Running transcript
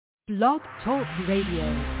Blog Talk Radio.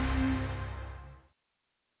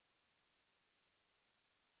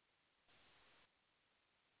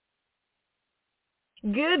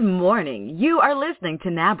 Good morning. You are listening to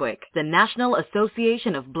Nabwic, the National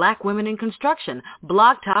Association of Black Women in Construction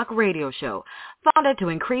Blog Talk radio show, founded to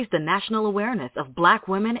increase the national awareness of Black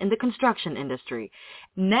women in the construction industry.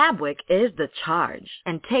 Nabwic is the charge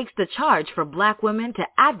and takes the charge for Black women to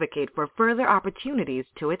advocate for further opportunities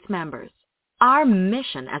to its members. Our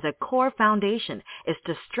mission as a core foundation is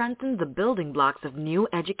to strengthen the building blocks of new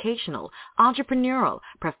educational, entrepreneurial,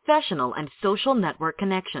 professional, and social network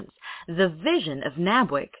connections. The vision of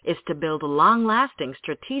Nabwic is to build long-lasting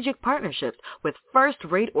strategic partnerships with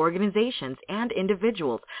first-rate organizations and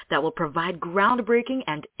individuals that will provide groundbreaking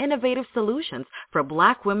and innovative solutions for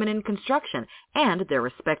Black women in construction and their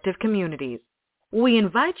respective communities. We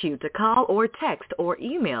invite you to call or text or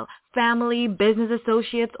email family, business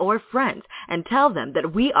associates, or friends and tell them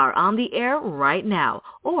that we are on the air right now,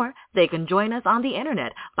 or they can join us on the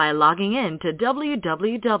internet by logging in to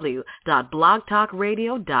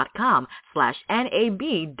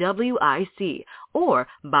www.blogtalkradio.com/NABWIC or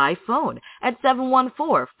by phone at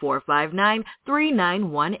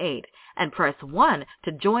 714-459-3918 and press 1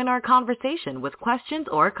 to join our conversation with questions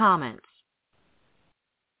or comments.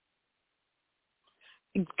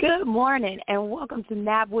 Good morning and welcome to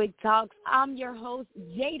Nabwic Talks. I'm your host,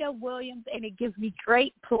 Jada Williams, and it gives me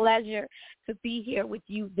great pleasure to be here with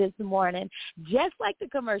you this morning. Just like the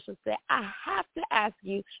commercial said, I have to ask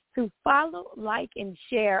you to follow, like, and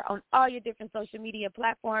share on all your different social media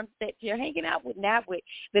platforms that you're hanging out with Nabwic,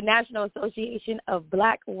 the National Association of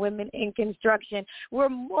Black Women in Construction. We're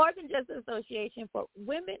more than just an association for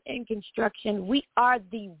women in construction. We are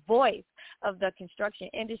the voice of the construction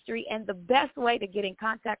industry, and the best way to get in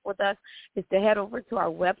contact with us is to head over to our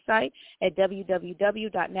website at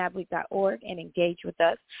www.nabwic.org and engage with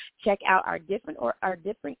us. Check out our different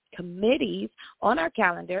committees on our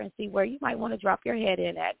calendar and see where you might want to drop your head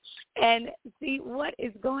in at and see what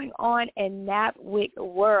is going on in Nabwic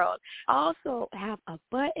world. Also have a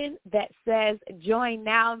button that says join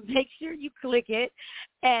now. Make sure you click it,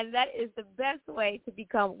 and that is the best way to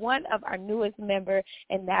become one of our newest members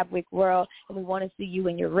in Nabwic world. And we want to see you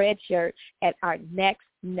in your red shirt at our next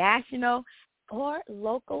national or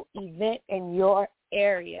local event in your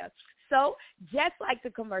area. So just like the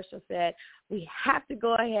commercial said, we have to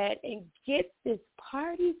go ahead and get this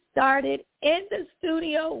party started. In the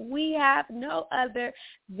studio, we have no other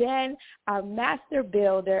than our master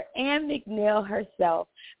builder, Ann McNeil herself,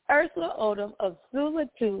 Ursula Odom of Sula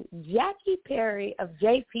 2, Jackie Perry of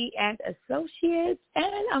JP and Associates,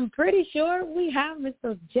 and I'm pretty sure we have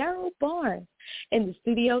Mr. Cheryl Porter in the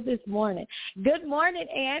studio this morning. Good morning,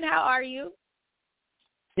 Ann. How are you?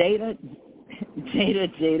 Jada.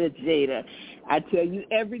 I tell you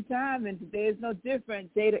every time, and today is no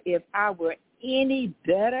different. Jada, if I were any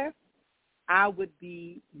better, I would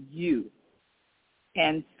be you.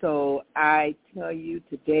 And so I tell you,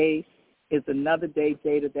 today is another day,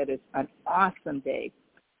 Jada, that is an awesome day.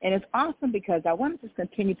 And it's awesome because I want to just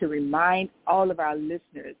continue to remind all of our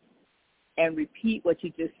listeners and repeat what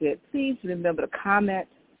you just said. Please remember to comment,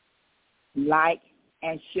 like,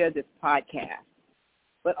 and share this podcast.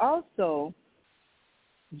 But also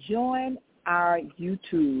join our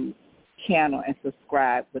YouTube channel and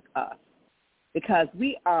subscribe with us, because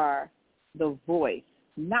we are the voice,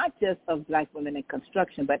 not just of Black women in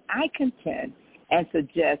construction, but I contend and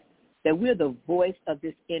suggest that we're the voice of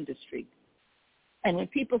this industry. And when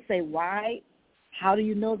people say, why, how do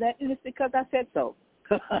you know that? And it's because I said so.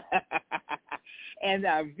 And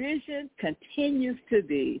our vision continues to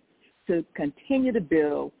be to continue to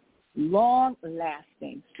build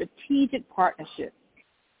long-lasting strategic partnerships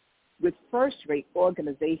with first-rate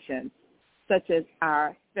organizations such as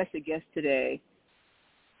our special guest today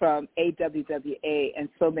from AWWA and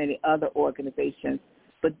so many other organizations.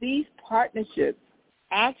 But these partnerships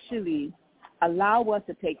actually allow us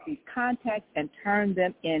to take these contacts and turn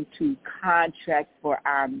them into contracts for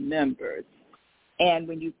our members. And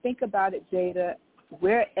when you think about it, Jada,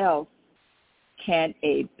 where else can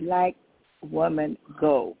a Black woman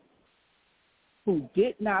go who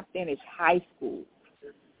did not finish high school,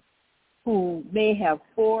 who may have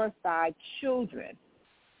 4 or 5 children?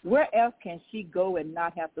 Where else can she go and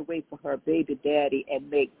not have to wait for her baby daddy and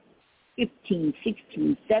make $15,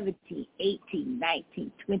 $16, $17, $18,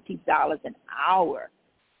 $19, $20 an hour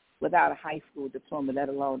without a high school diploma, let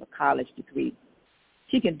alone a college degree?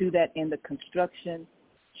 She can do that in the construction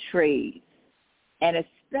trades, and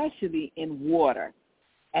especially in water.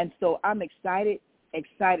 And so I'm excited,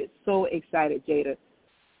 so excited, Jada,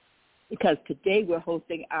 because today we're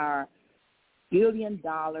hosting our billion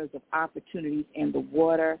of opportunities in the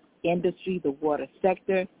water industry, the water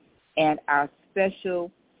sector, and our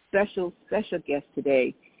special guest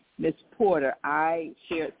today, Ms. Porter. I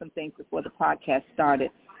shared some things before the podcast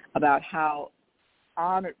started about how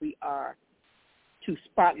honored we are to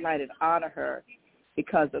spotlight and honor her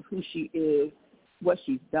because of who she is, what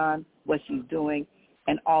she's done, what she's doing,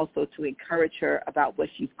 and also to encourage her about what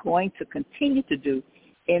she's going to continue to do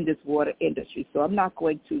in this water industry. So I'm not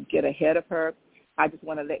going to get ahead of her. I just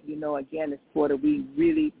want to let you know again, Ms. Porter, we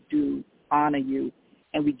really do honor you,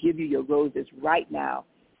 and we give you your roses right now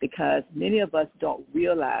because many of us don't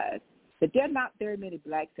realize that there are not very many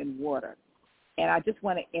blacks in water. And I just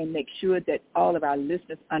want to make sure that all of our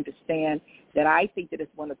listeners understand that I think that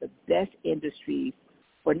it's one of the best industries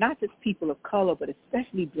for not just people of color, but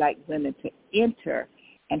especially black women to enter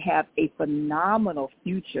and have a phenomenal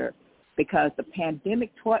future because the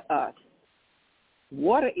pandemic taught us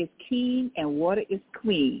water is king and water is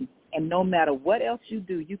queen. And no matter what else you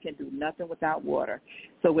do, you can do nothing without water.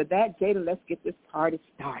 So with that, Jada, let's get this party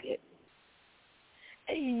started.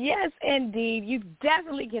 Yes, indeed. You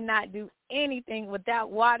definitely cannot do anything without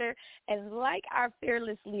water. And like our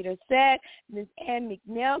fearless leader said, Ms. Ann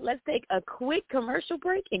McNeil, let's take a quick commercial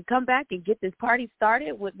break and come back and get this party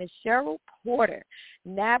started with Ms. Cheryl Porter,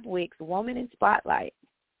 Nabwic's Woman in Spotlight.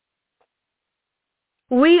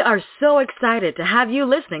 We are so excited to have you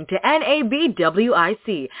listening to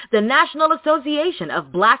NABWIC, the National Association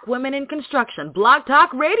of Black Women in Construction Blog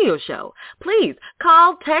Talk Radio Show. Please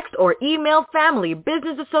call, text, or email family,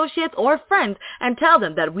 business associates, or friends and tell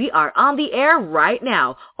them that we are on the air right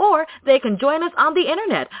now. Or they can join us on the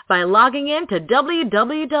internet by logging in to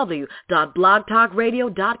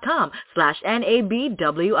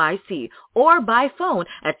www.blogtalkradio.com/NABWIC or by phone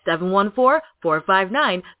at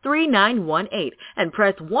 714-459-3918 and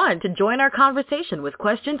press 1 to join our conversation with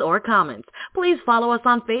questions or comments. Please follow us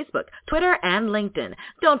on Facebook, Twitter, and LinkedIn.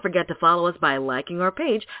 Don't forget to follow us by liking our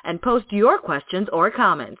page and post your questions or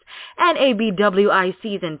comments.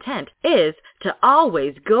 NABWIC's intent is to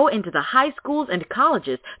always go into the high schools and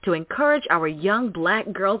colleges to encourage our young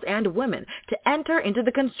black girls and women to enter into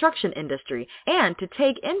the construction industry and to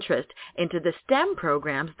take interest into the STEM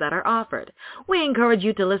programs that are offered. We encourage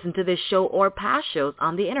you to listen to this show or past shows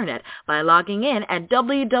on the internet by logging in at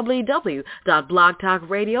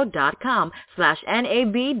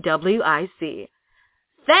www.blogtalkradio.com/NABWIC.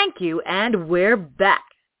 Thank you, and we're back.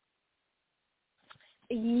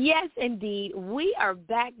 Yes, indeed. We are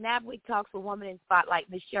back. Nabwic Talks with Woman in Spotlight,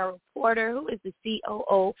 Ms. Cheryl Porter, who is the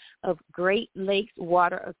COO of Great Lakes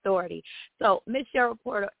Water Authority. So Ms. Cheryl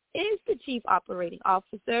Porter is the Chief Operating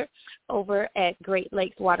Officer over at Great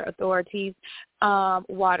Lakes Water Authority's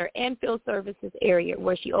water and field services area,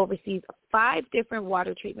 where she oversees 5 different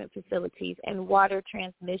water treatment facilities and water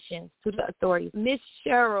transmissions to the authorities. Ms.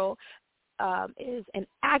 Cheryl is an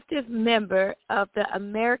active member of the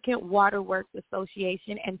American Water Works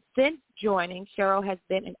Association, and since joining, Cheryl has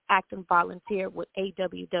been an active volunteer with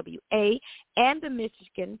AWWA and the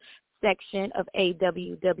Michigan Section of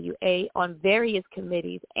AWWA on various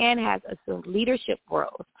committees and has assumed leadership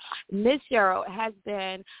roles. Ms. Cheryl has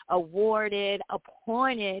been awarded,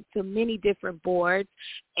 appointed to many different boards,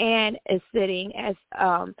 and is sitting as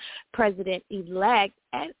President-Elect.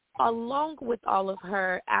 And along with all of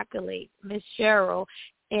her accolades, Ms. Cheryl,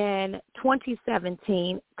 in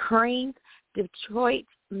 2017, Crain's Detroit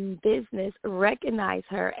business recognized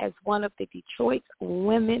her as one of the Detroit's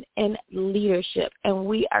women in leadership, and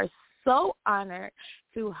we are so honored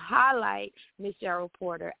to highlight Ms. Cheryl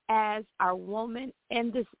Porter as our Woman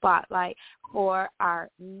in the Spotlight for our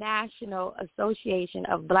National Association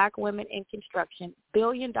of Black Women in Construction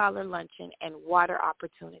Billion-Dollar Luncheon and Water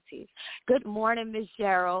Opportunities. Good morning, Ms.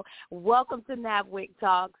 Cheryl. Welcome to Nabwic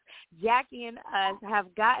Talks. Jackie and us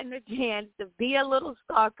have gotten a chance to be a little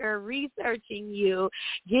stalker, researching you,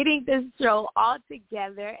 getting this show all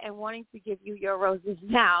together, and wanting to give you your roses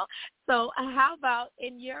now. So how about,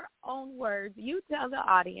 in your own words, you tell the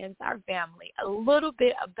audience, our family, a little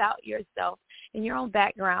bit about yourself and your own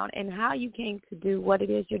background and how you came to do what it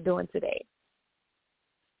is you're doing today.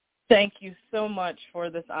 Thank you so much for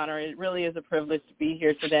this honor. It really is a privilege to be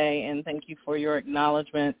here today, and thank you for your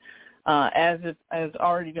acknowledgement. As has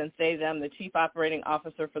already been stated, I'm the Chief Operating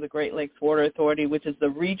Officer for the Great Lakes Water Authority, which is the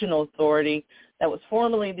regional authority that was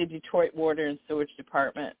formerly the Detroit Water and Sewage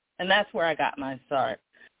Department, and that's where I got my start.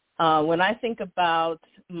 When I think about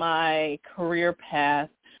my career path,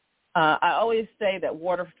 I always say that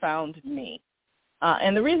water found me.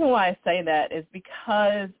 And the reason why I say that is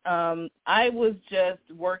because I was just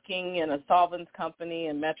working in a solvents company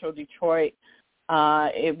in Metro Detroit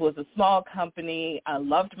It was a small company. I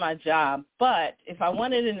loved my job. But if I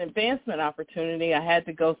wanted an advancement opportunity, I had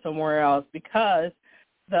to go somewhere else because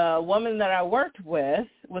the woman that I worked with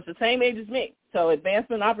was the same age as me. So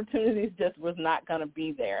advancement opportunities just was not going to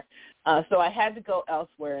be there. So I had to go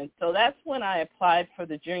elsewhere. And so that's when I applied for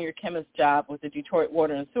the junior chemist job with the Detroit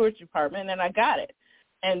Water and Sewage Department, and I got it.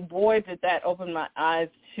 And boy, did that open my eyes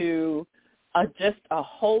to just a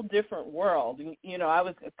whole different world. You know, I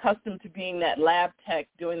was accustomed to being that lab tech,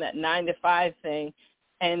 doing that 9-to-5 thing,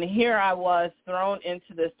 and here I was thrown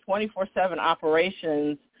into this 24/7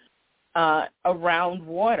 operations around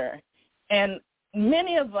water. And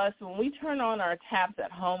many of us, when we turn on our taps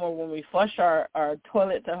at home or when we flush our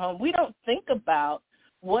toilets at home, we don't think about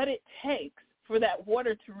what it takes for that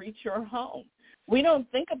water to reach your home. We don't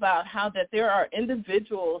think about how that there are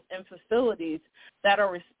individuals and facilities that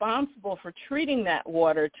are responsible for treating that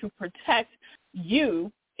water to protect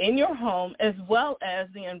you in your home as well as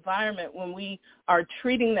the environment when we are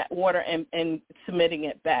treating that water and submitting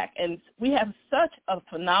it back. And we have such a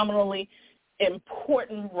phenomenally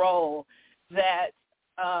important role that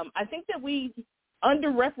I think that we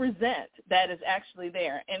underrepresent that is actually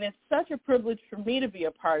there. And it's such a privilege for me to be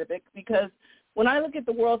a part of it because when I look at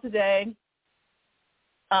the world today,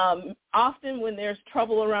 often when there's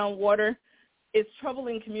trouble around water, it's trouble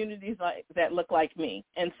in communities that look like me.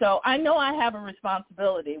 And so I know I have a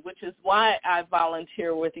responsibility, which is why I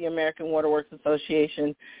volunteer with the American Water Works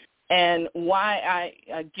Association and why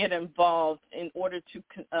I get involved in order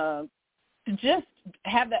to just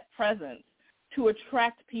have that presence to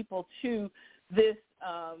attract people to this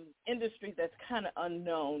industry that's kind of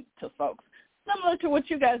unknown to folks. Similar to what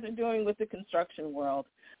you guys are doing with the construction world.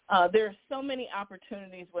 There are so many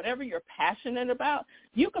opportunities. Whatever you're passionate about,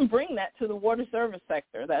 you can bring that to the water service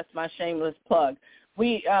sector. That's my shameless plug.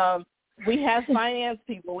 We have finance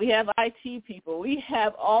people. We have IT people. We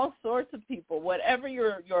have all sorts of people. Whatever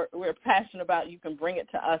we're passionate about, you can bring it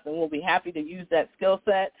to us, and we'll be happy to use that skill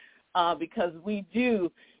set because we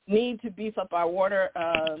do need to beef up our water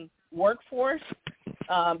workforce.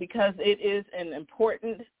 Because it is an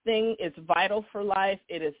important thing. It's vital for life.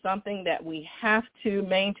 It is something that we have to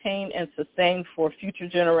maintain and sustain for future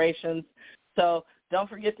generations. So don't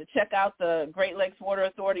forget to check out the Great Lakes Water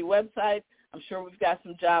Authority website. I'm sure we've got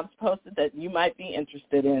some jobs posted that you might be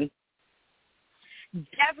interested in.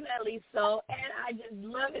 Definitely so, and I just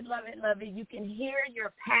love it, love it, love it. You can hear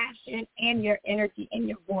your passion and your energy in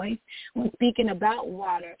your voice when speaking about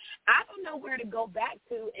water. I don't know where to go back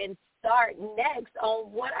to and start next on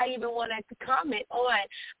what I even wanted to comment on,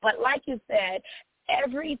 but like you said,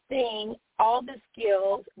 everything, all the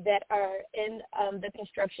skills that are in the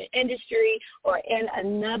construction industry or in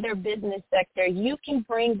another business sector, you can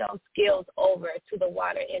bring those skills over to the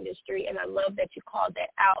water industry, and I love that you called that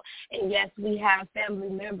out. And, yes, we have family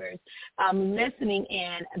members listening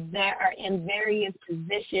in that are in various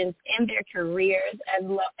positions in their careers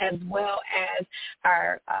as well as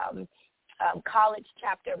our college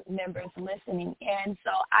chapter members listening in. So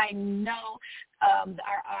I know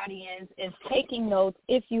our audience is taking notes.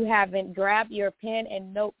 If you haven't, grab your pen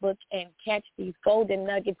and notebook and catch these golden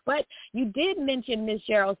nuggets. But you did mention, Ms.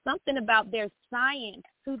 Cheryl, something about there's science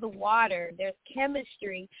to the water. There's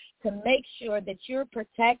chemistry to make sure that you're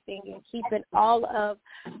protecting and keeping all of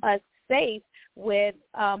us safe with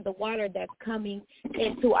the water that's coming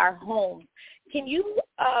into our homes. Can you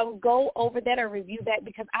go over that or review that?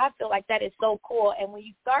 Because I feel like that is so cool. And when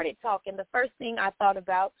you started talking, the first thing I thought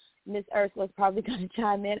about, Ms. Ursula's probably going to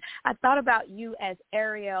chime in, I thought about you as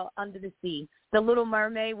Ariel under the sea, the Little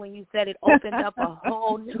Mermaid, when you said it opened up a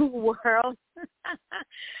whole new world.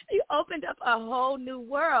 You opened up a whole new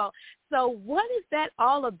world. So what is that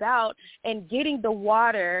all about, and getting the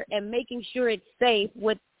water and making sure it's safe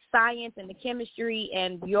with science and the chemistry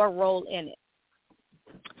and your role in it?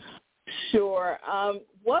 Sure.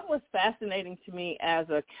 What was fascinating to me as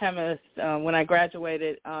a chemist when I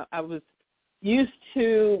graduated, I was used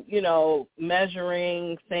to,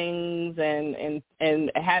 measuring things and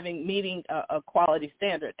meeting a quality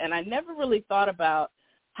standard. And I never really thought about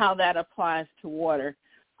how that applies to water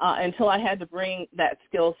until I had to bring that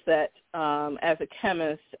skill set as a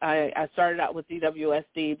chemist. I started out with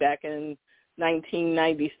DWSD back in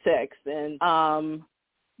 1996, and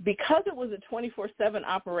because it was a 24/7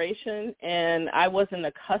 operation and I wasn't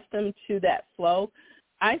accustomed to that flow,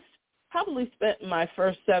 I probably spent my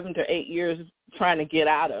first 7 to 8 years trying to get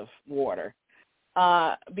out of water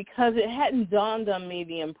because it hadn't dawned on me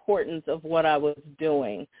the importance of what I was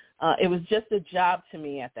doing. It was just a job to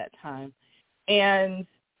me at that time. And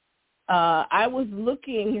I was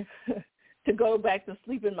looking to to go back to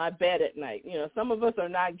sleep in my bed at night. You know, some of us are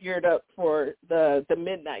not geared up for the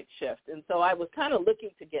midnight shift. And so I was kind of looking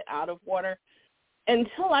to get out of water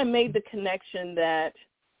until I made the connection that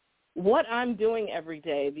what I'm doing every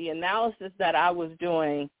day, the analysis that I was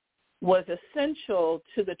doing, was essential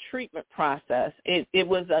to the treatment process. It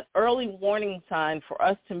was an early warning sign for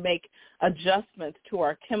us to make adjustments to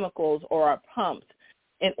our chemicals or our pumps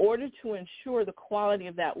in order to ensure the quality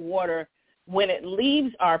of that water when it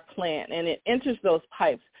leaves our plant and it enters those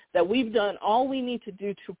pipes, that we've done all we need to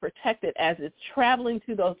do to protect it as it's traveling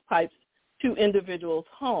through those pipes to individuals'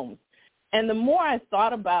 homes. And the more I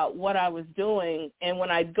thought about what I was doing, and when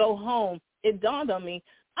I'd go home, it dawned on me,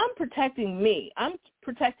 I'm protecting me. I'm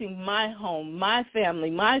protecting my home, my family,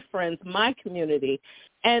 my friends, my community.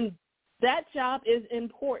 And that job is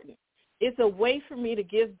important. It's a way for me to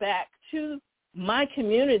give back to my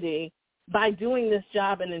community by doing this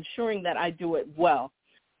job and ensuring that I do it well.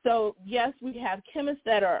 So, yes, we have chemists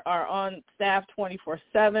that are on staff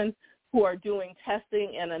 24/7 who are doing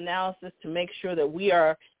testing and analysis to make sure that we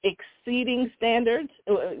are exceeding standards.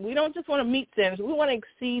 We don't just want to meet standards. We want to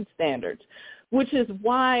exceed standards, which is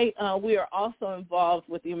why we are also involved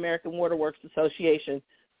with the American Water Works Association.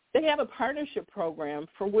 They have a partnership program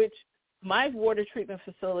for which my water treatment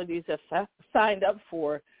facilities have signed up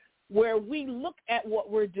for, where we look at what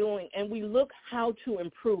we're doing and we look how to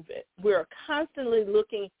improve it. We're constantly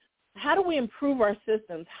looking, how do we improve our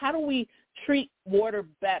systems? How do we treat water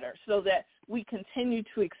better so that we continue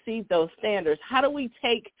to exceed those standards? How do we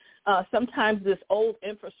take sometimes this old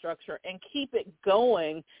infrastructure and keep it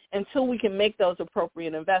going until we can make those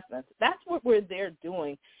appropriate investments? That's what we're there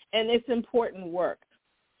doing, and it's important work.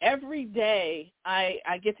 Every day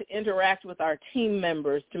I get to interact with our team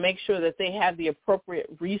members to make sure that they have the appropriate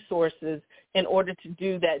resources in order to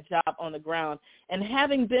do that job on the ground. And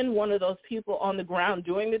having been one of those people on the ground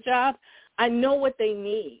doing the job, I know what they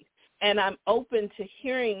need, and I'm open to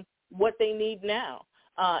hearing what they need now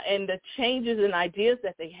and the changes and ideas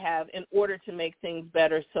that they have in order to make things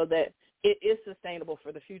better so that it is sustainable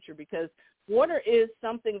for the future, because water is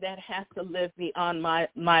something that has to live beyond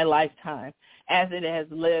my lifetime, as it has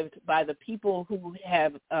lived by the people who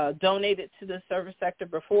have donated to the service sector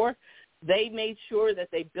before. They made sure that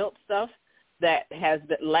they built stuff that has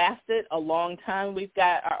lasted a long time. We've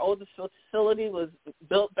got our oldest facility was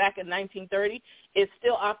built back in 1930. It's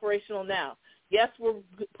still operational now. Yes, we're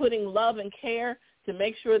putting love and care to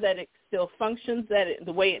make sure that it still functions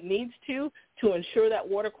the way it needs to ensure that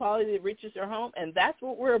water quality reaches your home, and that's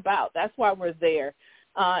what we're about. That's why we're there.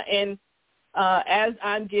 As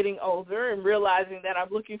I'm getting older and realizing that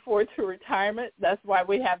I'm looking forward to retirement, that's why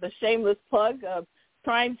we have the shameless plug of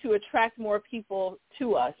trying to attract more people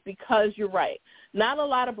to us, because you're right. Not a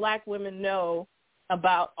lot of black women know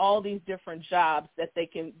about all these different jobs that they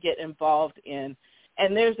can get involved in.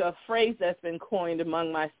 And there's a phrase that's been coined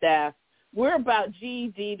among my staff. We're about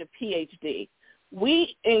GED to PhD.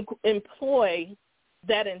 We employ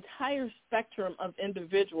that entire spectrum of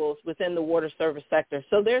individuals within the water service sector.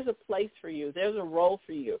 So there's a place for you. There's a role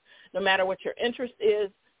for you. No matter what your interest is,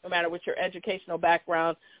 no matter what your educational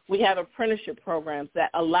background, we have apprenticeship programs that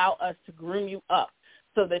allow us to groom you up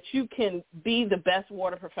so that you can be the best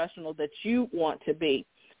water professional that you want to be.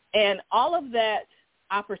 And all of that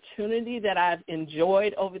opportunity that I've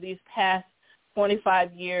enjoyed over these past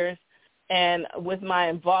 25 years, and with my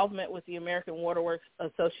involvement with the American Water Works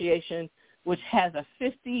Association, which has a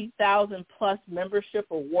 50,000-plus membership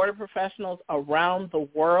of water professionals around the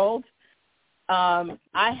world,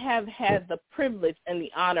 I have had the privilege and the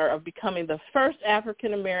honor of becoming the first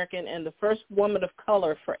African-American and the first woman of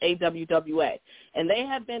color for AWWA. And they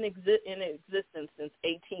have been in existence since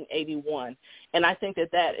 1881. And I think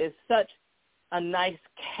that is such a nice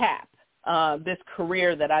cap, this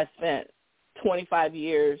career that I spent 25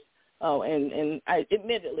 years. And I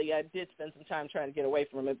admittedly, I did spend some time trying to get away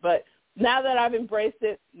from it. But now that I've embraced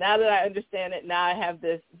it, now that I understand it, now I have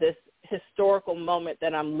this historical moment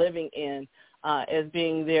that I'm living in as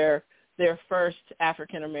being their first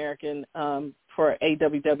African-American for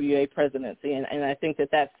AWWA presidency. And I think that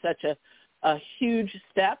that's such a huge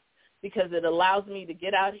step, because it allows me to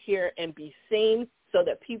get out here and be seen so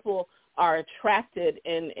that people are attracted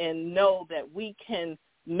and know that we can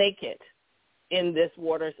make it in this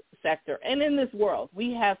water sector and in this world.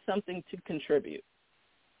 We have something to contribute.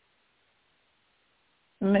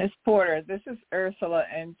 Ms. Porter, this is Ursula,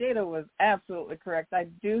 and Jada was absolutely correct. I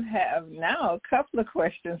do have now a couple of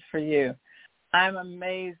questions for you. I'm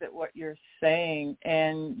amazed at what you're saying,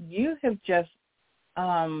 and you have just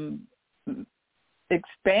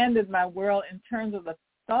expanded my world in terms of the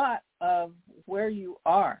thought of where you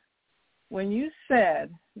are. When you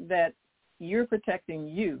said that you're protecting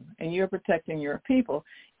you and you're protecting your people,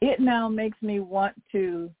 it now makes me want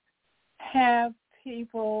to have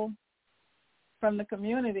people from the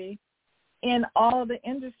community in all of the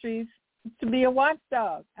industries to be a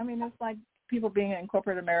watchdog. I mean, it's like people being in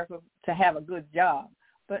corporate America to have a good job.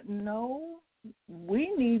 But no,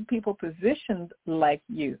 we need people positioned like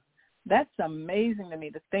you. That's amazing to me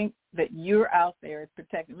to think that you're out there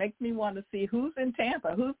protecting. It makes me want to see who's in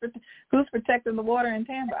Tampa, who's protecting the water in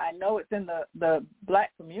Tampa. I know it's in the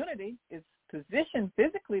Black community. It's positioned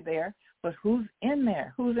physically there, but who's in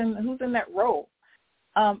there? Who's in that role?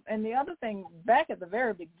 And the other thing, back at the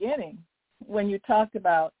very beginning, when you talked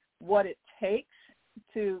about what it takes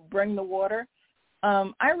to bring the water,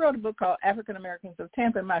 I wrote a book called African Americans of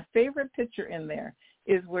Tampa, and my favorite picture in there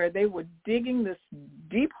is where they were digging this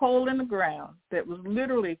deep hole in the ground that was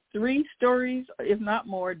literally 3 stories, if not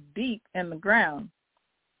more, deep in the ground,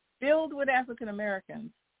 filled with African Americans.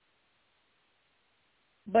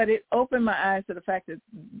 But it opened my eyes to the fact that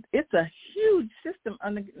it's a huge system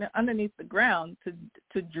underneath the ground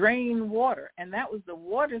to drain water, and that was the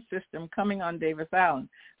water system coming on Davis Island.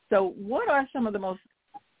 So what are some of the most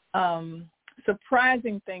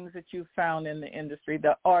surprising things that you found in the industry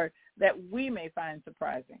that we may find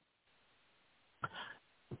surprising?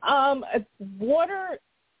 Water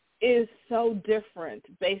is so different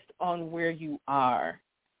based on where you are.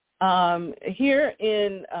 Here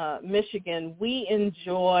in Michigan, we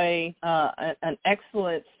enjoy an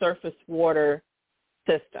excellent surface water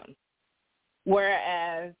system,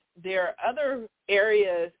 whereas there are other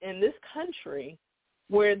areas in this country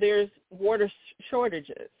where there's water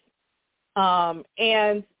shortages.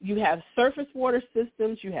 And you have surface water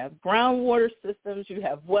systems, you have groundwater systems, you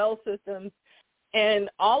have well systems, and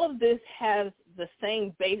all of this has the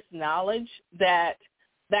same base knowledge.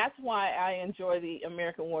 That's why I enjoy the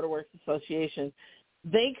American Water Works Association.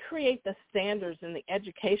 They create the standards and the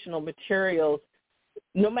educational materials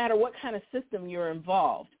no matter what kind of system you're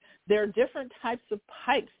involved. There are different types of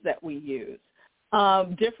pipes that we use.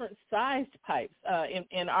 Different sized pipes.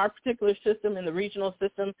 In our particular system, in the regional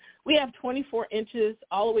system, we have 24 inches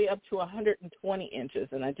all the way up to 120 inches.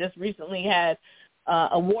 And I just recently had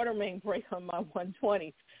a water main break on my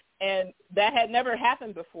 120, and that had never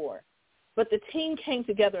happened before. But the team came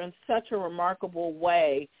together in such a remarkable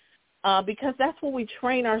way because that's what we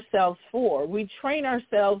train ourselves for. We train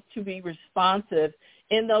ourselves to be responsive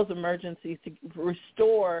in those emergencies, to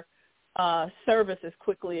restore service as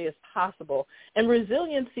quickly as possible. And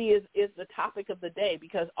resiliency is the topic of the day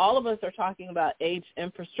because all of us are talking about aged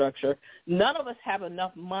infrastructure. None of us have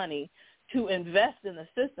enough money to invest in the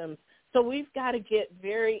systems, so we've got to get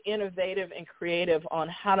very innovative and creative on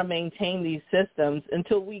how to maintain these systems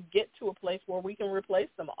until we get to a place where we can replace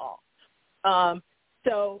them all.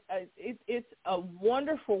 So it's a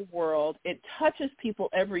wonderful world. It touches people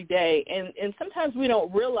every day, and sometimes we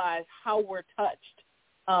don't realize how we're touched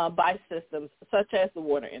by systems such as the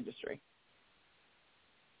water industry.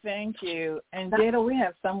 Thank you. And Jada, we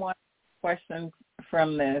have someone questions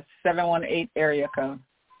from this 718 area code.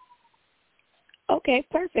 Okay,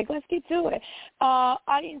 perfect. Let's get to it.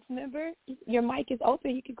 Audience member, your mic is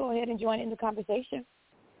open. You can go ahead and join in the conversation.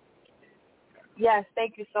 Yes,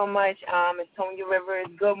 thank you so much. It's Tonya Rivers.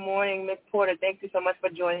 Good morning, Ms. Porter. Thank you so much for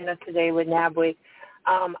joining us today with Nabwic.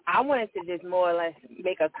 I wanted to just more or less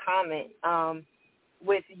make a comment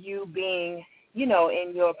with you being,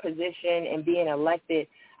 in your position and being elected.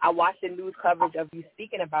 I watched the news coverage of you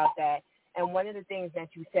speaking about that, and one of the things that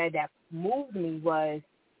you said that moved me was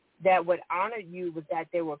that what honored you was that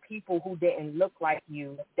there were people who didn't look like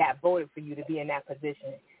you that voted for you to be in that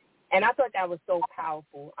position. And I thought that was so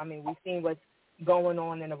powerful. I mean, we've seen what's going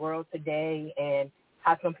on in the world today and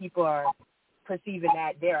how some people are perceiving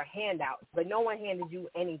that they're a handout, but no one handed you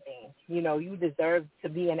anything. You deserve to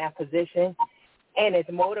be in that position. And it's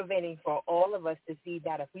motivating for all of us to see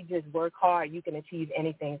that if we just work hard, you can achieve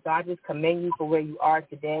anything. So I just commend you for where you are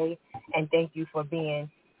today, and thank you for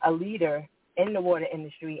being a leader in the water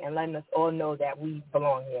industry and letting us all know that we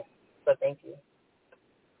belong here. So thank you.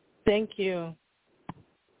 Thank you.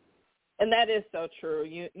 And that is so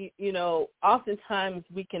true. Oftentimes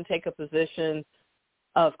we can take a position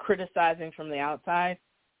of criticizing from the outside,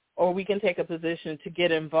 or we can take a position to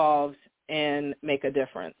get involved and make a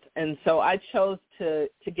difference. And so I chose to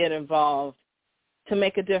get involved to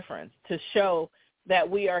make a difference, to show that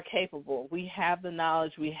we are capable. We have the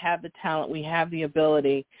knowledge, we have the talent, we have the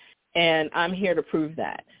ability, and I'm here to prove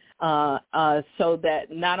that. So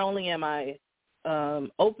that not only am I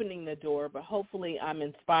opening the door, but hopefully I'm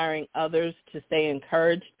inspiring others to stay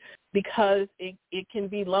encouraged, because it can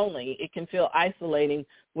be lonely. It can feel isolating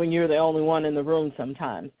when you're the only one in the room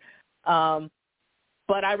sometimes.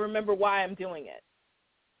 But I remember why I'm doing it.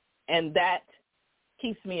 And that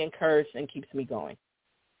keeps me encouraged and keeps me going.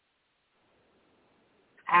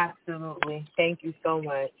 Absolutely. Thank you so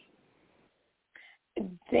much.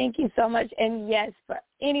 Thank you so much. And yes, for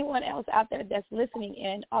anyone else out there that's listening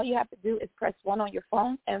in, all you have to do is press 1 on your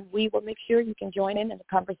phone, and we will make sure you can join in the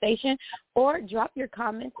conversation, or drop your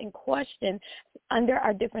comments and questions under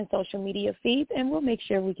our different social media feeds, and we'll make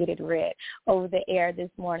sure we get it read over the air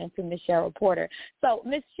this morning to Ms. Cheryl Porter. So,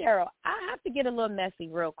 Ms. Cheryl, I have to get a little messy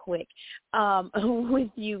real quick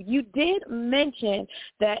with you. You did mention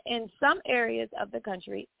that in some areas of the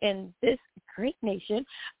country, in this great nation,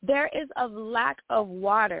 there is a lack of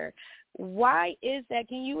water. Why is that?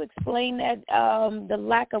 Can you explain that? The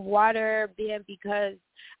lack of water being because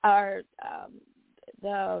our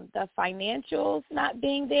the financials not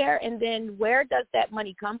being there, and then where does that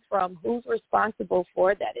money come from? Who's responsible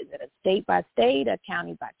for that? Is it a state by state, a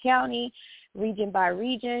county by county, region by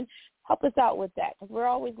region? Help us out with that, because we're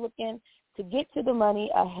always looking to get to the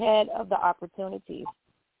money ahead of the opportunities.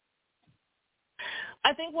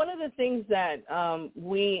 I think one of the things that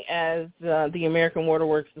we as the American Water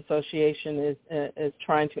Works Association is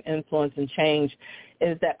trying to influence and change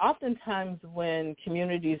is that oftentimes when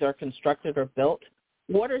communities are constructed or built,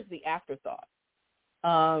 water is the afterthought.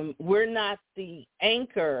 We're not the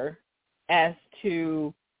anchor as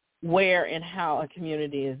to where and how a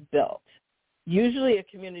community is built. Usually a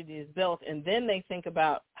community is built and then they think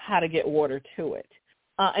about how to get water to it.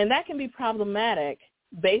 And that can be problematic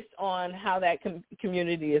based on how that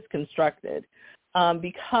community is constructed.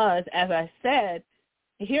 Because, as I said,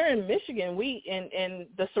 here in Michigan, we in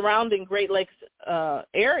the surrounding Great Lakes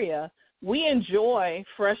area, we enjoy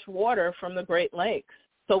fresh water from the Great Lakes.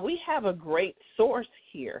 So we have a great source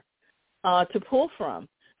here to pull from.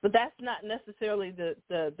 But that's not necessarily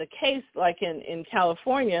the case like in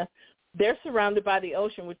California. They're surrounded by the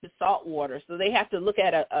ocean, which is salt water. So they have to look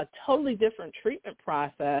at a totally different treatment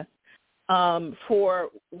process for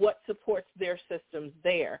what supports their systems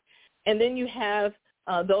there. And then you have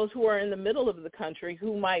those who are in the middle of the country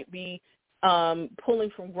who might be pulling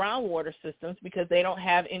from groundwater systems because they don't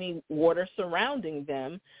have any water surrounding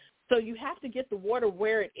them. So you have to get the water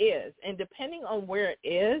where it is. And depending on where it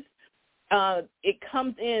is, it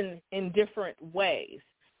comes in different ways.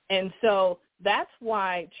 And so that's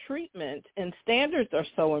why treatment and standards are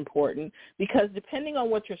so important, because depending on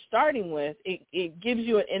what you're starting with, it gives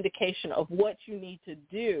you an indication of what you need to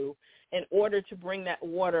do in order to bring that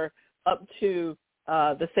water up to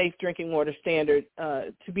the safe drinking water standard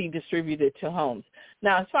to be distributed to homes.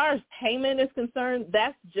 Now, as far as payment is concerned,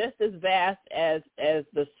 that's just as vast as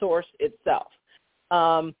the source itself.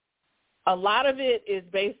 A lot of it is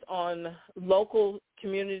based on local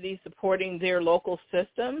communities supporting their local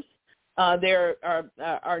systems. There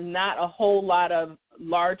are not a whole lot of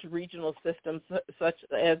large regional systems such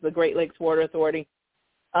as the Great Lakes Water Authority.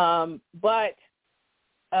 But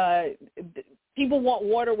people want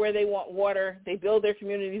water where they want water. They build their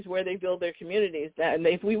communities where they build their communities. And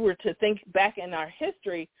if we were to think back in our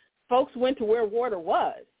history, folks went to where water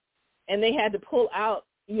was, and they had to pull out,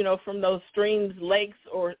 from those streams, lakes,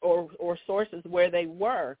 or sources where they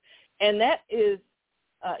were. And that is,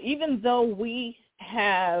 even though we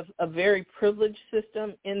have a very privileged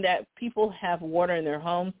system in that people have water in their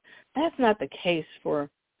homes, that's not the case for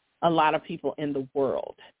a lot of people in the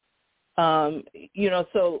world.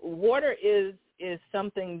 So water is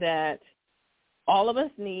something that all of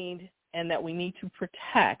us need and that we need to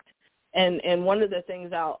protect. And one of the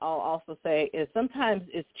things I'll also say is sometimes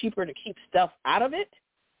it's cheaper to keep stuff out of it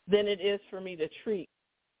than it is for me to treat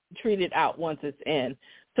it out once it's in.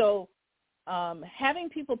 So having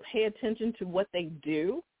people pay attention to what they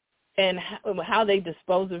do and how they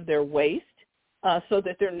dispose of their waste so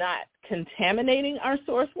that they're not contaminating our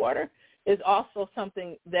source water is also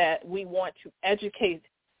something that we want to educate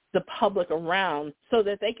the public around so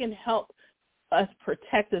that they can help us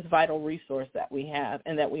protect this vital resource that we have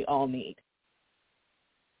and that we all need.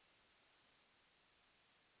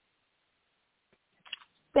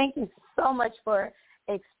 Thank you so much for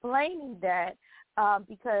explaining that.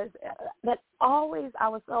 Because that always, I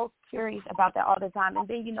was so curious about that all the time. And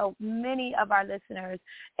then, many of our listeners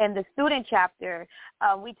in the student chapter,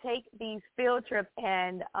 we take these field trips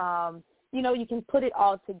and, you can put it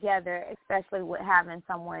all together, especially with having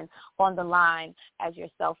someone on the line as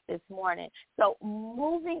yourself this morning. So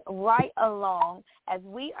moving right along, as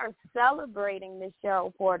we are celebrating Ms.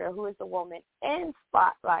 Cheryl Porter, who is the woman in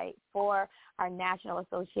spotlight for our National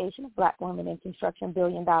Association of Black Women in Construction $1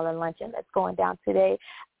 Billion Luncheon that's going down today,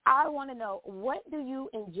 I want to know, what do you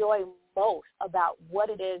enjoy most about what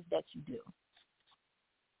it is that you do?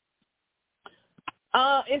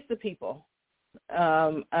 It's the people.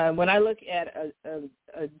 When I look at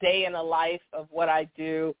a day in a life of what I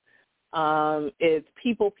do, it's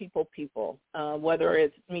people. Whether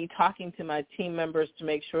it's me talking to my team members to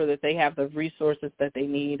make sure that they have the resources that they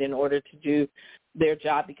need in order to do their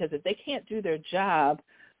job, because if they can't do their job,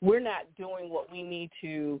 we're not doing what we need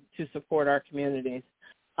to support our communities.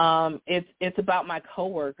 It's about my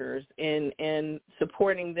coworkers and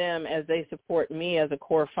supporting them as they support me as a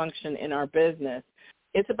core function in our business.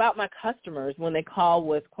 It's about my customers when they call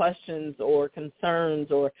with questions or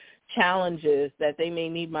concerns or challenges that they may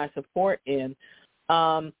need my support in.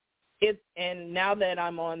 And now that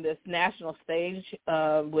I'm on this national stage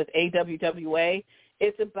with AWWA,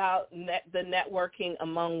 it's about the networking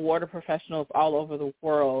among water professionals all over the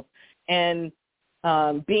world and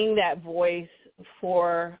being that voice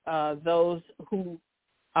for those who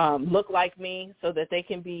look like me so that they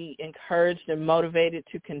can be encouraged and motivated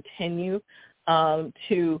to continue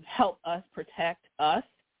to help us protect us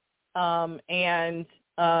and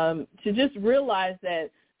to just realize that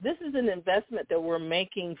this is an investment that we're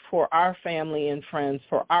making for our family and friends,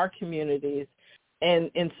 for our communities, and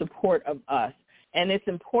in support of us. And it's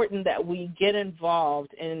important that we get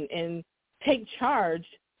involved and take charge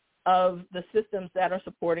of the systems that are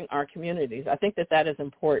supporting our communities. I think that is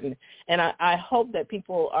important. And I hope that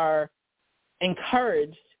people are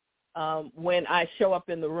encouraged when I show up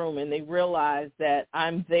in the room and they realize that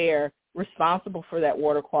I'm there responsible for that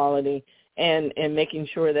water quality and making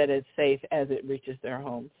sure that it's safe as it reaches their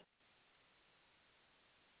homes.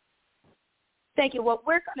 Thank you. Well,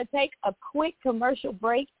 we're going to take a quick commercial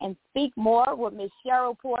break and speak more with Ms.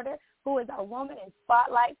 Cheryl Porter, who is our Woman in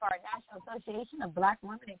Spotlight for our National Association of Black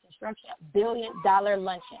Women in Construction $1 Billion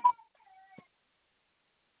Luncheon.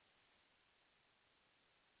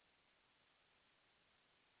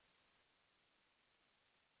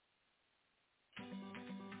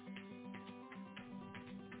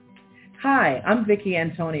 Hi, I'm Vicki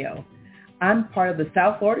Antonio. I'm part of the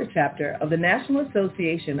South Florida chapter of the National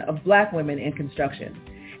Association of Black Women in Construction,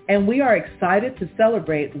 and we are excited to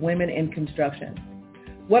celebrate women in construction.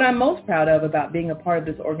 What I'm most proud of about being a part of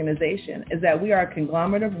this organization is that we are a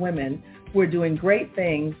conglomerate of women who are doing great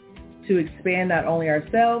things to expand not only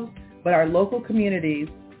ourselves, but our local communities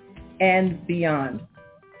and beyond.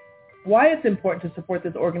 Why it's important to support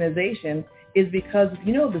this organization is because,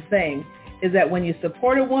 the saying is that when you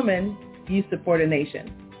support a woman, you support a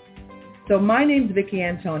nation. So my name's Vicki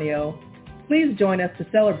Antonio. Please join us to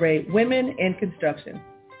celebrate women in construction.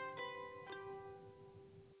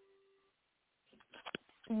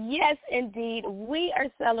 Yes, indeed. We are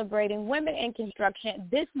celebrating women in construction.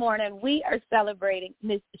 This morning, we are celebrating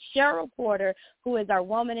Ms. Cheryl Porter, who is our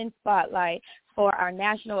Woman in Spotlight for our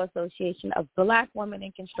National Association of Black Women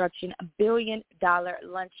in Construction $1 Billion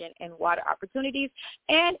Luncheon and Water Opportunities.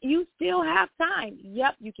 And you still have time.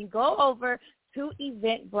 Yep, you can go over to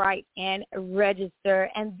Eventbrite and register,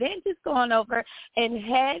 and then just go on over and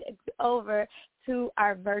head over to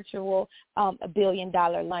our virtual $1 Billion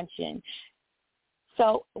Luncheon.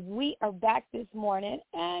 So we are back this morning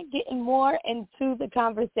and getting more into the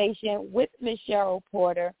conversation with Ms. Cheryl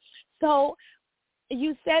Porter. So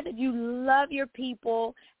you said that you love your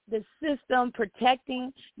people, the system,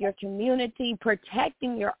 protecting your community,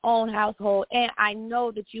 protecting your own household, and I know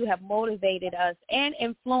that you have motivated us and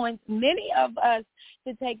influenced many of us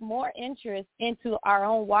to take more interest into our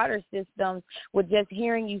own water systems with just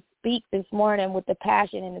hearing you speak this morning with the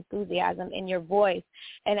passion and enthusiasm in your voice.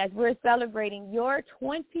 And as we're celebrating your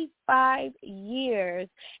 25 years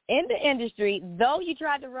in the industry, though you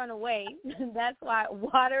tried to run away, that's why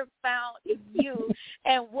water found you.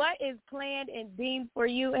 And what is planned and deemed for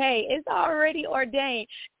you, hey, it's already ordained.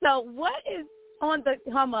 So what is on the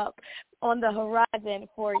come up, on the horizon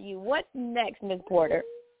for you? What's next, Ms. Porter?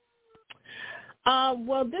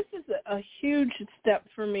 Well, this is a huge step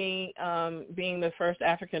for me, being the first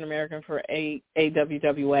African-American for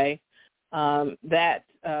AWWA. That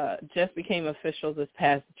just became official this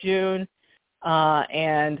past June,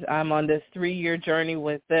 and I'm on this 3-year journey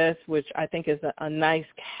with this, which I think is a nice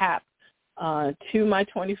cap to my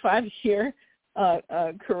 25-year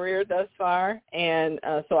career thus far. And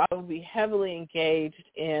so I will be heavily engaged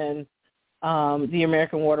in the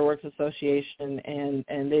American Water Works Association,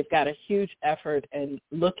 and they've got a huge effort in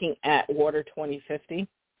looking at Water 2050,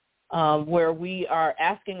 where we are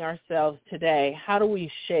asking ourselves today, how do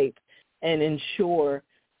we shape and ensure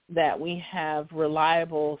that we have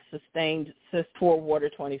reliable, sustained for Water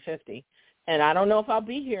 2050? And I don't know if I'll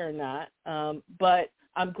be here or not, but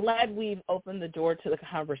I'm glad we've opened the door to the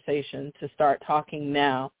conversation to start talking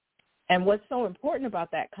now. And what's so important about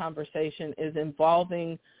that conversation is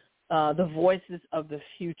involving the voices of the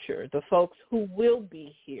future, the folks who will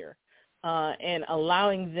be here, and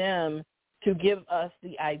allowing them to give us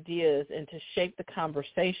the ideas and to shape the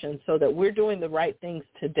conversation so that we're doing the right things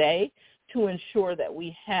today to ensure that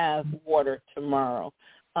we have water tomorrow.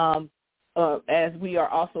 As we are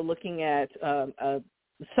also looking at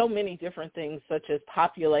so many different things such as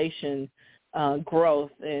population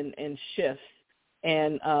growth and shifts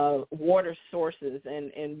and water sources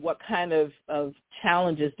and what kind of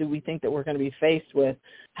challenges do we think that we're going to be faced with,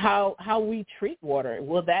 how we treat water,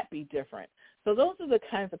 will that be different? So those are the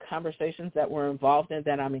kinds of conversations that we're involved in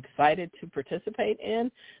that I'm excited to participate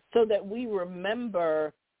in so that we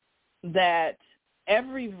remember that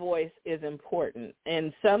every voice is important,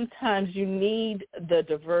 and sometimes you need the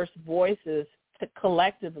diverse voices to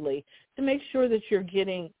collectively to make sure that you're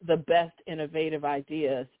getting the best innovative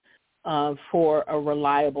ideas for a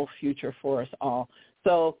reliable future for us all.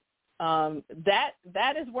 So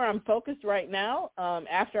that is where I'm focused right now.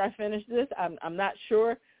 After I finish this, I'm not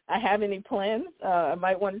sure I have any plans. I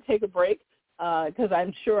might want to take a break because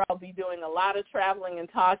I'm sure I'll be doing a lot of traveling and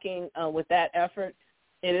talking with that effort.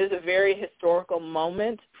 It is a very historical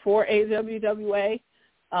moment for AWWA,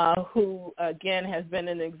 who, again, has been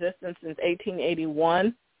in existence since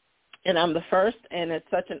 1881, and I'm the first, and it's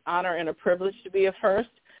such an honor and a privilege to be a first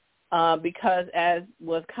because, as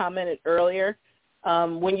was commented earlier,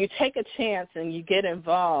 when you take a chance and you get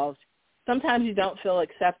involved, sometimes you don't feel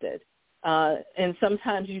accepted, and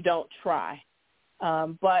sometimes you don't try.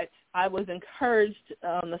 But I was encouraged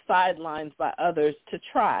on the sidelines by others to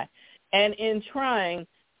try. And in trying,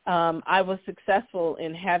 I was successful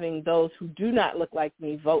in having those who do not look like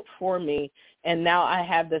me vote for me, and now I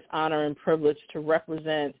have this honor and privilege to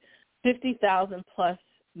represent 50,000-plus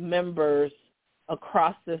members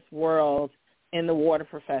across this world in the water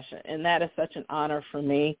profession, and that is such an honor for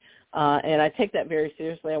me, and I take that very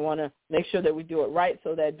seriously. I want to make sure that we do it right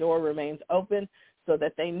so that door remains open so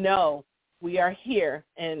that they know we are here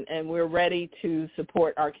and we're ready to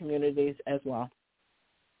support our communities as well.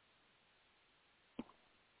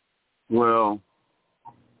 Well,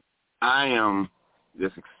 I am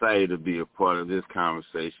just excited to be a part of this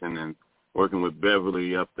conversation and working with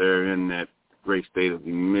Beverly up there in that great state of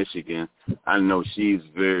Michigan. I know she's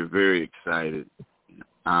very, very excited.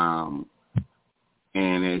 And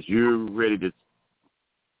as you're ready to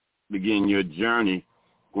begin your journey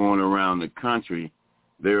going around the country,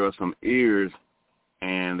 there are some ears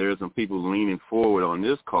and there are some people leaning forward on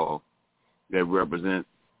this call that represent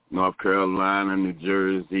North Carolina, New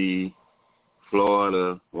Jersey,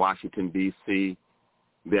 Florida, Washington, D.C.,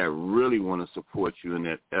 that really want to support you in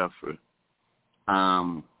that effort.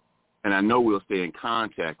 And I know we'll stay in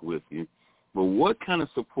contact with you, but what kind of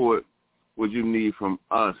support would you need from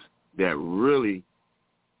us that really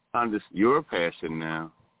understand your passion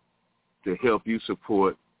now to help you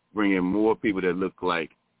support bringing more people that look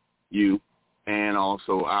like you and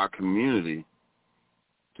also our community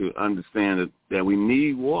to understand that we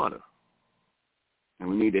need water and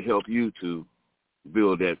we need to help you to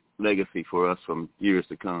build that legacy for us from years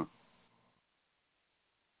to come?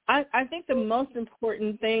 I think the most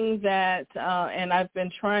important thing that, and I've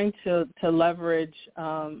been trying to leverage,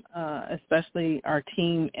 especially our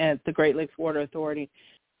team at the Great Lakes Water Authority,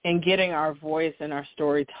 in getting our voice and our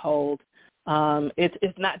story told.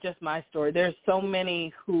 It's not just my story. There's so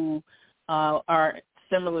many who are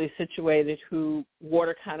similarly situated who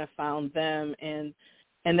water kind of found them, and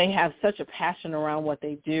they have such a passion around what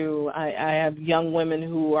they do. I have young women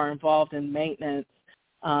who are involved in maintenance,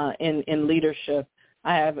 in leadership.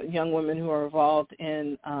 I have young women who are involved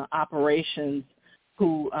in operations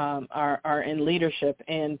who are in leadership,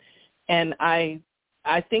 and I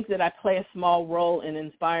think that I play a small role in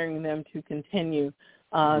inspiring them to continue.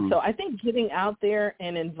 So I think getting out there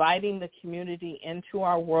and inviting the community into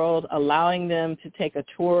our world, allowing them to take a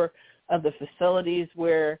tour of the facilities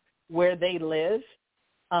where they live,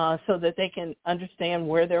 so that they can understand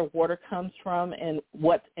where their water comes from and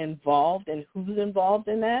what's involved and who's involved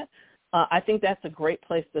in that. I think that's a great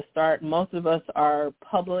place to start. Most of us are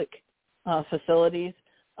public facilities,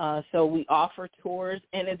 so we offer tours,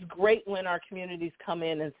 and it's great when our communities come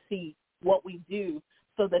in and see what we do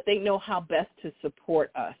so that they know how best to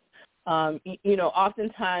support us.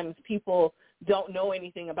 Oftentimes people don't know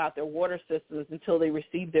anything about their water systems until they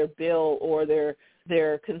receive their bill or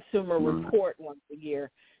their consumer report once a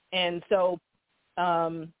year. And so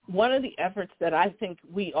one of the efforts that I think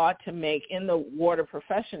we ought to make in the water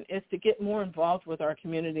profession is to get more involved with our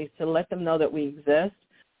communities, to let them know that we exist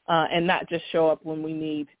and not just show up when we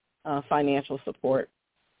need financial support.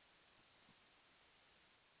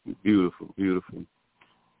 Beautiful, beautiful.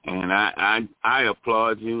 And I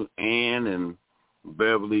applaud you, Ann and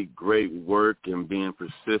Beverly. Great work in being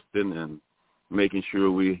persistent and making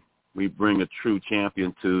sure we bring a true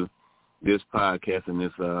champion to this podcast and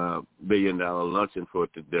this $1 billion luncheon for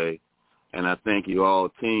today. And I thank you all,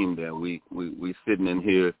 team, that we sitting in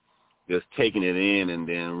here just taking it in and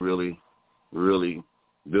then really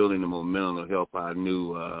building the momentum to help our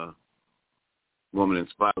new woman in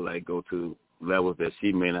spotlight go to levels that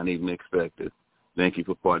she may not even expect it. Thank you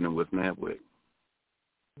for partnering with Nabwic.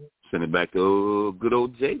 Send it back to good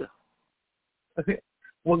old Jada.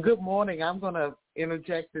 Well, good morning. I'm going to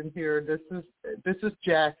interject in here. This is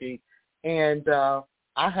Jackie, and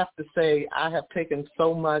I have to say I have taken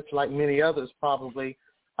so much, like many others probably,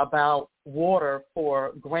 about water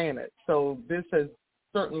for granted. So this is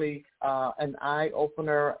certainly an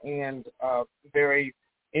eye-opener and very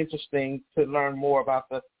interesting to learn more about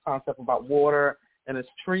the concept about water and its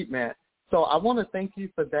treatment. So I want to thank you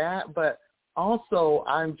for that, but also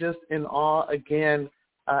I'm just in awe again,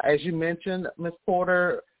 as you mentioned, Ms.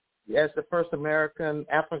 Porter, as the first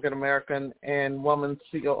African-American and woman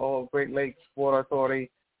COO of Great Lakes Water Authority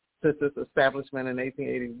since its establishment in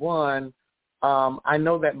 1881. I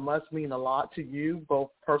know that must mean a lot to you,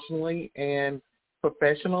 both personally and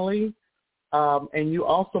professionally. And you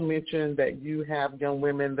also mentioned that you have young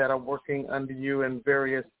women that are working under you in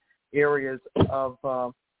various areas of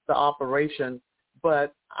the operation.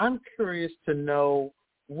 But I'm curious to know,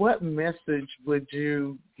 what message would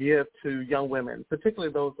you give to young women,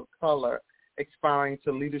 particularly those of color, aspiring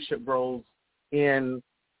to leadership roles in,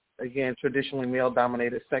 again, traditionally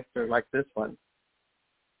male-dominated sector like this one?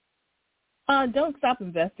 Don't stop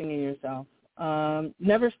investing in yourself.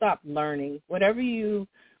 Never stop learning. Whatever you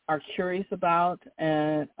are curious about,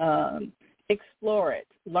 and explore it,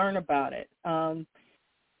 learn about it.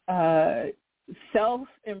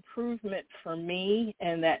 Self-improvement for me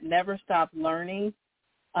and that never stop learning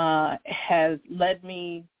has led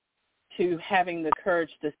me to having the courage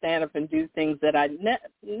to stand up and do things that I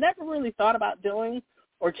never really thought about doing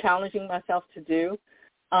or challenging myself to do,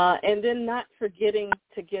 and then not forgetting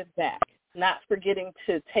to give back, not forgetting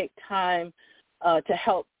to take time to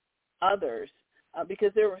help others,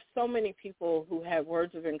 because there were so many people who had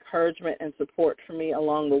words of encouragement and support for me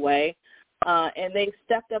along the way, and they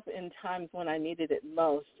stepped up in times when I needed it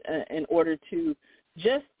most in order to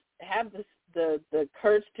just have the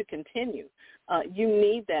courage to continue. You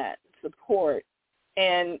need that support,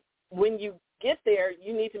 and when you get there,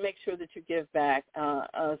 you need to make sure that you give back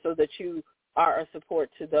so that you are a support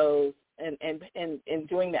to those, and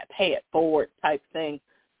doing that pay it forward type thing.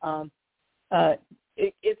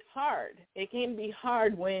 It's hard. It can be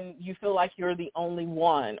hard when you feel like you're the only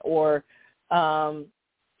one, or and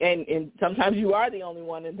sometimes you are the only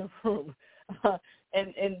one in the room,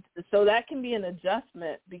 and so that can be an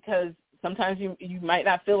adjustment, because sometimes you might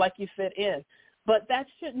not feel like you fit in. But that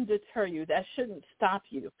shouldn't deter you. That shouldn't stop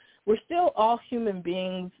you. We're still all human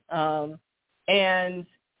beings, and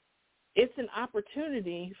it's an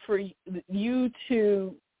opportunity for you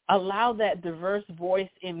to allow that diverse voice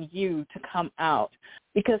in you to come out,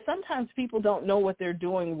 because sometimes people don't know what they're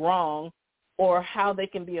doing wrong or how they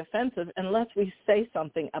can be offensive unless we say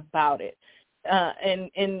something about it.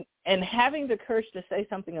 And having the courage to say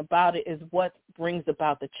something about it is what brings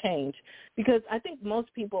about the change, because I think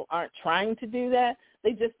most people aren't trying to do that.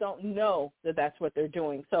 They just don't know that that's what they're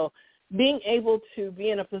doing. So being able to be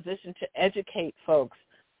in a position to educate folks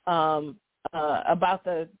about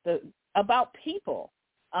about people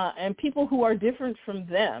and people who are different from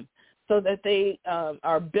them, so that they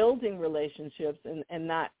are building relationships and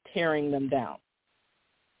not tearing them down.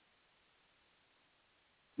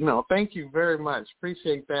 No, thank you very much.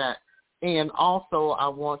 Appreciate that. And also, I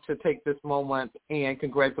want to take this moment and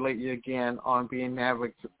congratulate you again on being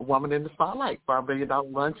Nabwic's Woman in the Spotlight for our $1 billion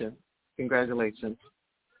luncheon. Congratulations.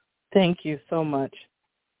 Thank you so much.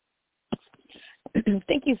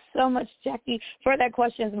 Thank you so much, Jackie, for that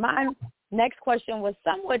question. My next question was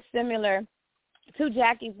somewhat similar to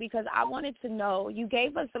Jackie's, because I wanted to know, you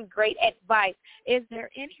gave us some great advice. Is there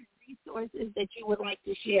any resources that you would like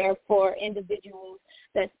to share for individuals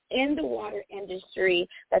that's in the water industry,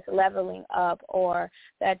 that's leveling up, or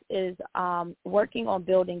that is working on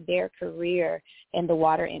building their career in the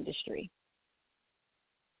water industry?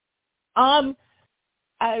 For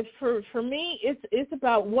me, it's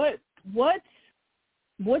about what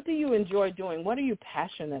do you enjoy doing? What are you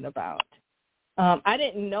passionate about? I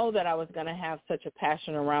didn't know that I was going to have such a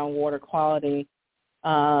passion around water quality,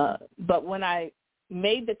 but when I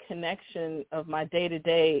made the connection of my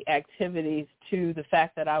day-to-day activities to the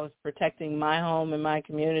fact that I was protecting my home and my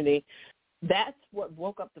community, that's what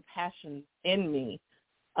woke up the passion in me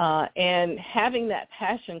And having that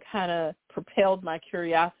passion kind of propelled my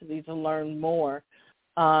curiosity to learn more.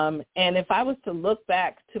 And if I was to look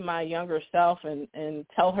back to my younger self and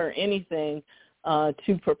tell her anything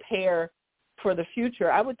to prepare for the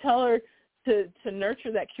future, I would tell her to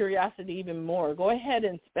nurture that curiosity even more. Go ahead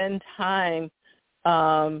and spend time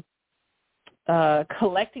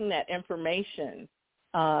collecting that information.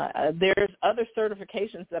 There's other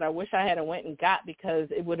certifications that I wish I had went and got because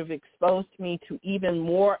it would have exposed me to even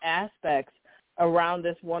more aspects around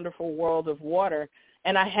this wonderful world of water.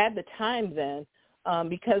 And I had the time then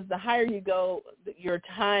because the higher you go, your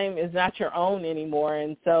time is not your own anymore.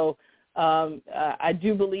 And so I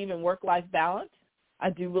do believe in work-life balance. I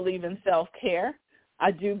do believe in self-care. I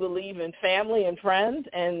do believe in family and friends.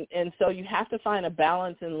 And so you have to find a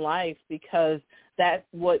balance in life because that's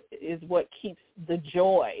what keeps the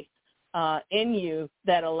joy in you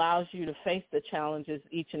that allows you to face the challenges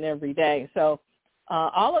each and every day. So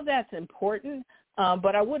all of that's important,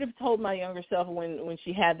 but I would have told my younger self when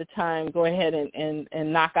she had the time, go ahead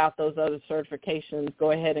and knock out those other certifications, go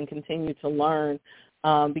ahead and continue to learn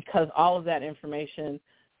because all of that information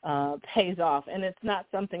pays off, and it's not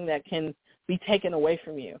something that can be taken away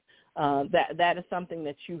from you. That is something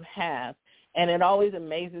that you have. And it always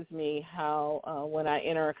amazes me how when I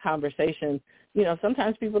enter a conversation,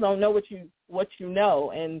 sometimes people don't know what you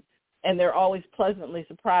know, and they're always pleasantly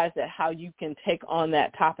surprised at how you can take on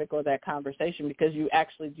that topic or that conversation because you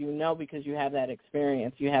actually do know because you have that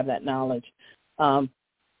experience, you have that knowledge. So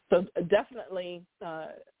definitely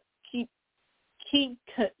keep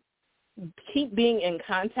being in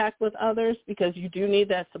contact with others because you do need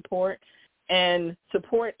that support, and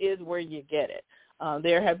support is where you get it.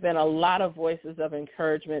 There have been a lot of voices of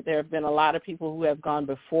encouragement. There have been a lot of people who have gone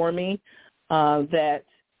before me that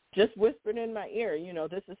just whispered in my ear,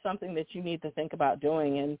 this is something that you need to think about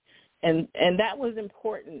doing. And that was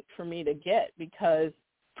important for me to get because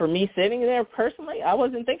for me sitting there personally, I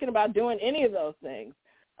wasn't thinking about doing any of those things.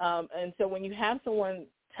 And so when you have someone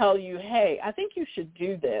tell you, hey, I think you should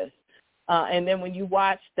do this, and then when you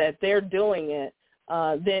watch that they're doing it,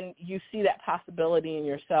 then you see that possibility in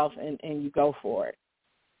yourself and you go for it.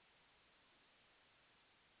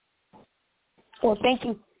 Well, thank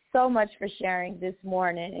you so much for sharing this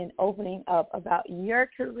morning and opening up about your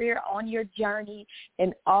career on your journey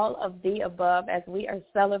and all of the above as we are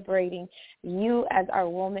celebrating you as our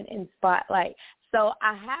Woman in Spotlight. So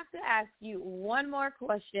I have to ask you one more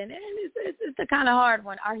question, and it's a kind of hard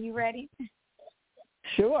one. Are you ready?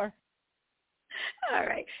 Sure. All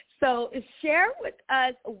right. So share with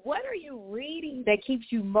us, what are you reading that keeps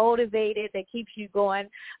you motivated, that keeps you going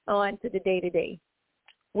on to the day-to-day?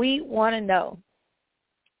 We want to know.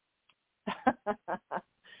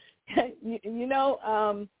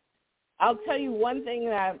 I'll tell you one thing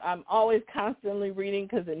that I'm always constantly reading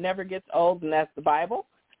because it never gets old, and that's the Bible.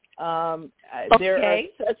 There are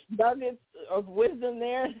such nuggets of wisdom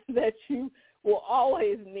there that you will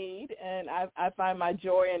always need, and I find my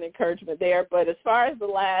joy and encouragement there. But as far as the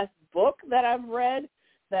last book that I've read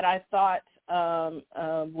that I thought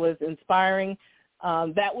was inspiring,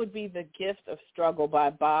 that would be The Gift of Struggle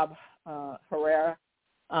by Bob Herrera.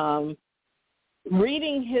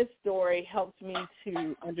 Reading his story helps me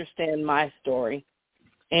to understand my story.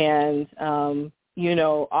 And,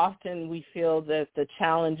 often we feel that the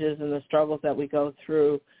challenges and the struggles that we go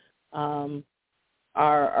through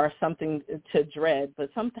are something to dread, but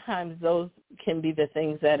sometimes those can be the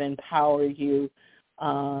things that empower you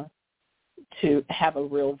to have a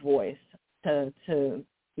real voice, to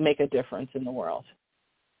make a difference in the world.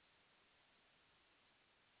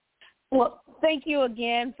 Well, thank you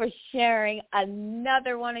again for sharing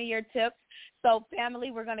another one of your tips. So,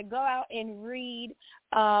 family, we're going to go out and read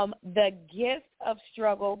The Gift of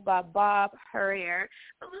Struggle by Bob Herrera,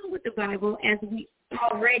 along with the Bible. As we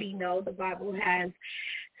already know, the Bible has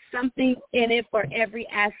something in it for every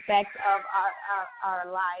aspect of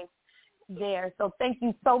our life there. So thank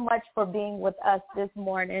you so much for being with us this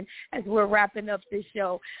morning as we're wrapping up this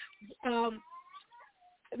show.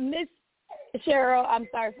 Miss Cheryl, I'm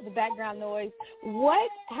sorry for the background noise.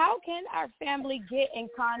 How can our family get in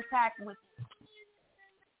contact with you?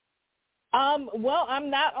 Well, I'm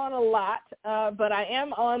not on a lot, but I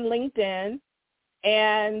am on LinkedIn,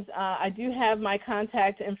 and I do have my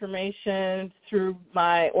contact information through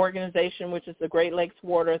my organization, which is the Great Lakes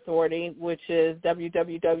Water Authority, which is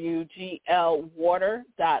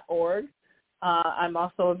www.glwater.org. I'm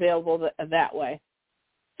also available that way,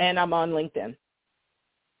 and I'm on LinkedIn.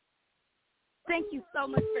 Thank you so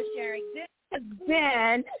much for sharing. This has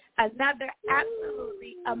been another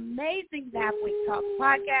absolutely amazing Nabwic Talk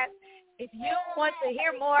podcast. If you want to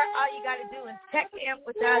hear more, all you got to do is check in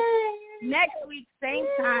with us next week, same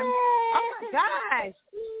time. Oh, my gosh.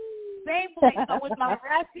 Same place, but with my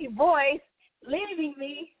raspy voice, leaving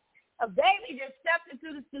me. A baby just stepped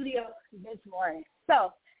into the studio this morning.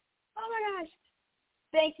 So, oh, my gosh.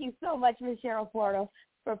 Thank you so much, Ms. Cheryl Porter,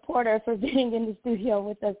 for being in the studio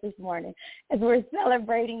with us this morning as we're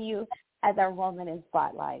celebrating you as our Woman in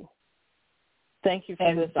Spotlight. Thank you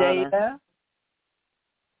for this honor.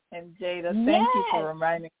 And Jada, thank you for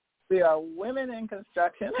reminding us we are women in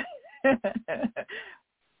construction.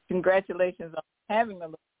 Congratulations on having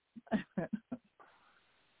them.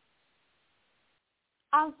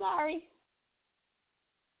 I'm sorry.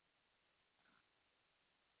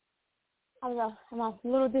 I'm a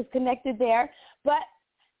little disconnected there. But,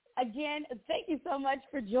 again, thank you so much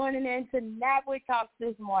for joining in to Nabwic Talks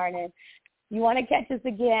this morning. You want to catch us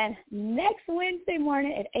again next Wednesday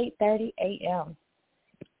morning at 8:30 a.m.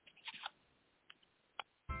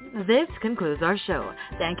 This concludes our show.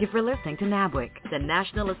 Thank you for listening to Nabwic, the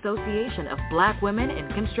National Association of Black Women in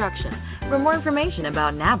Construction. For more information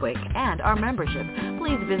about Nabwic and our membership,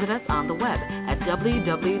 please visit us on the web at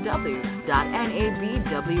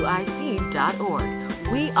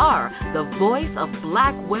www.nabwic.org. We are the voice of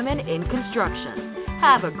Black women in construction.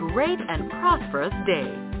 Have a great and prosperous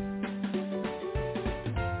day.